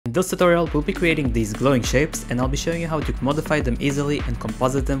In this tutorial, we'll be creating these glowing shapes and I'll be showing you how to modify them easily and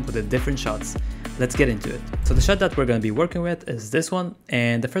composite them with the different shots. Let's get into it. So the shot that we're going to be working with is this one,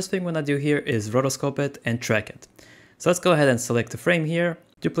 and the first thing we're going to do here is rotoscope it and track it. So let's go ahead and select the frame here,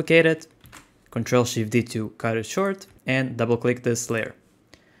 duplicate it, Ctrl+Shift+D to cut it short, and double click this layer.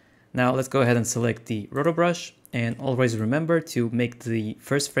 Now let's go ahead and select the roto brush, and always remember to make the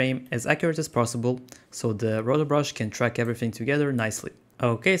first frame as accurate as possible so the roto brush can track everything together nicely.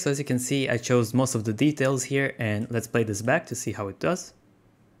 Okay, so as you can see, I chose most of the details here, and let's play this back to see how it does.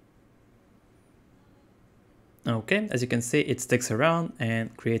 Okay, as you can see, it sticks around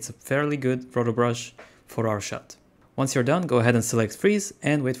and creates a fairly good roto brush for our shot. Once you're done, go ahead and select freeze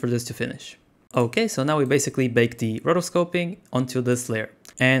and wait for this to finish. Okay, so now we basically bake the rotoscoping onto this layer.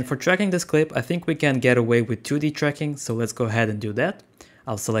 And for tracking this clip, I think we can get away with 2D tracking, so let's go ahead and do that.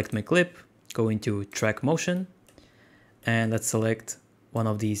 I'll select my clip, go into track motion, and let's select one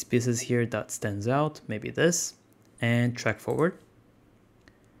of these pieces here that stands out, maybe this, and track forward.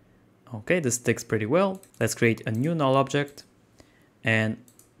 Okay, this sticks pretty well. Let's create a new null object and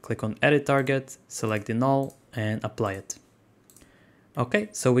click on edit target, select the null and apply it. Okay,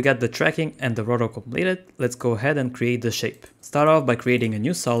 so we got the tracking and the roto completed. Let's go ahead and create the shape. Start off by creating a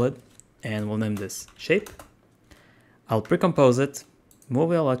new solid and we'll name this shape. I'll pre-compose it,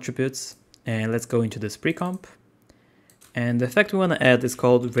 move all attributes, and let's go into this pre-comp. And the effect we want to add is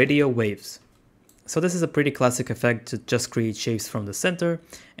called radio waves. So this is a pretty classic effect to just create shapes from the center,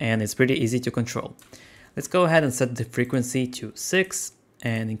 and it's pretty easy to control. Let's go ahead and set the frequency to 6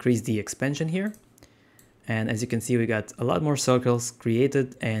 and increase the expansion here. And as you can see, we got a lot more circles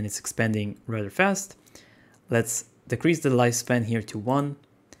created and it's expanding rather fast. Let's decrease the lifespan here to 1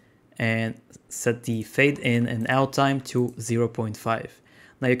 and set the fade in and out time to 0.5.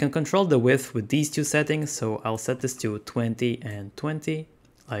 Now you can control the width with these two settings, so I'll set this to 20 and 20,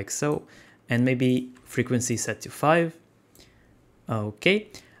 like so, and maybe frequency set to 5.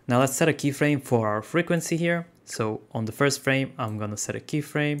 Okay, now let's set a keyframe for our frequency here. So on the first frame, I'm gonna set a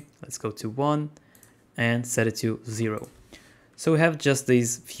keyframe. Let's go to 1 and set it to 0. So we have just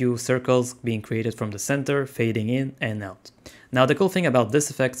these few circles being created from the center, fading in and out. Now the cool thing about this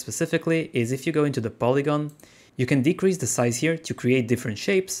effect specifically is if you go into the polygon, you can decrease the size here to create different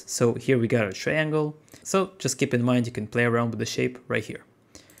shapes. So here we got a triangle. So just keep in mind you can play around with the shape right here.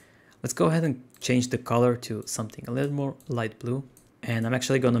 Let's go ahead and change the color to something a little more light blue. And I'm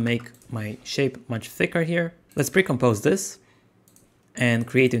actually going to make my shape much thicker here. Let's pre-compose this and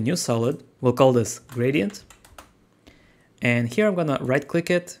create a new solid. We'll call this gradient. And here I'm going to right click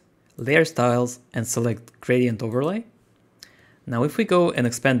it, layer styles, and select gradient overlay. Now if we go and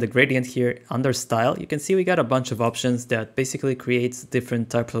expand the gradient here under style, you can see we got a bunch of options that basically creates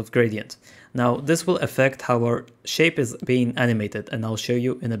different types of gradient. Now this will affect how our shape is being animated, and I'll show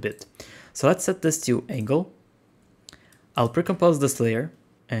you in a bit. So let's set this to angle. I'll pre-compose this layer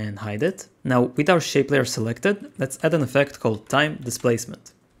and hide it. Now with our shape layer selected, let's add an effect called time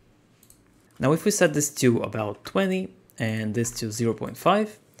displacement. Now if we set this to about 20 and this to 0.5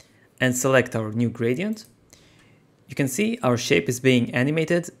 and select our new gradient, you can see our shape is being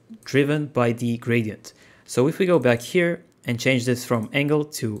animated, driven by the gradient. So if we go back here and change this from angle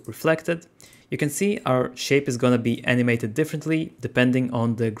to reflected, you can see our shape is going to be animated differently depending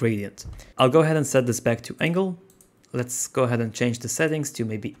on the gradient. I'll go ahead and set this back to angle. Let's go ahead and change the settings to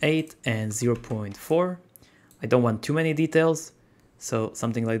maybe 8 and 0.4. I don't want too many details, so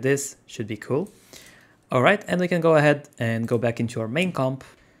something like this should be cool. All right, and we can go ahead and go back into our main comp.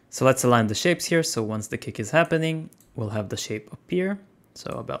 So let's align the shapes here. So once the kick is happening, we'll have the shape appear.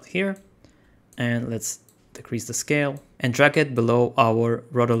 So about here, and let's decrease the scale and drag it below our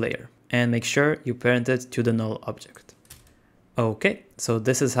roto layer and make sure you parent it to the null object. Okay, so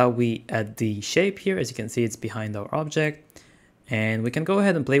this is how we add the shape here. As you can see, it's behind our object, and we can go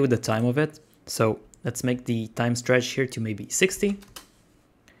ahead and play with the time of it. So let's make the time stretch here to maybe 60,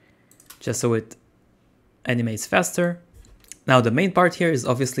 just so it animates faster. Now the main part here is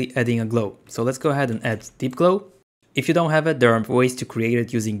obviously adding a glow. So let's go ahead and add deep glow. If you don't have it, there are ways to create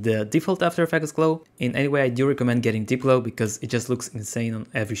it using the default After Effects glow. In any way, I do recommend getting deep glow because it just looks insane on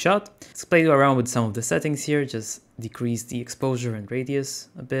every shot. Let's play around with some of the settings here, just decrease the exposure and radius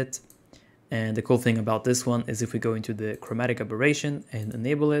a bit. And the cool thing about this one is if we go into the chromatic aberration and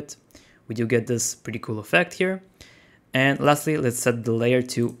enable it, we do get this pretty cool effect here. And lastly, let's set the layer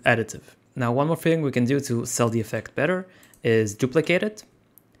to additive. Now one more thing we can do to sell the effect better is duplicate it.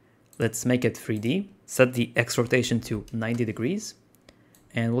 Let's make it 3D. Set the X rotation to 90 degrees.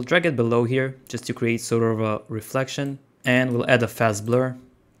 And we'll drag it below here just to create sort of a reflection. And we'll add a fast blur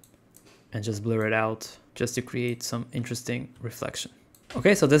and just blur it out just to create some interesting reflection.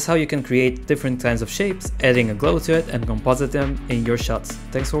 Okay, so this is how you can create different kinds of shapes, adding a glow to it and composite them in your shots.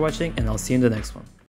 Thanks for watching, and I'll see you in the next one.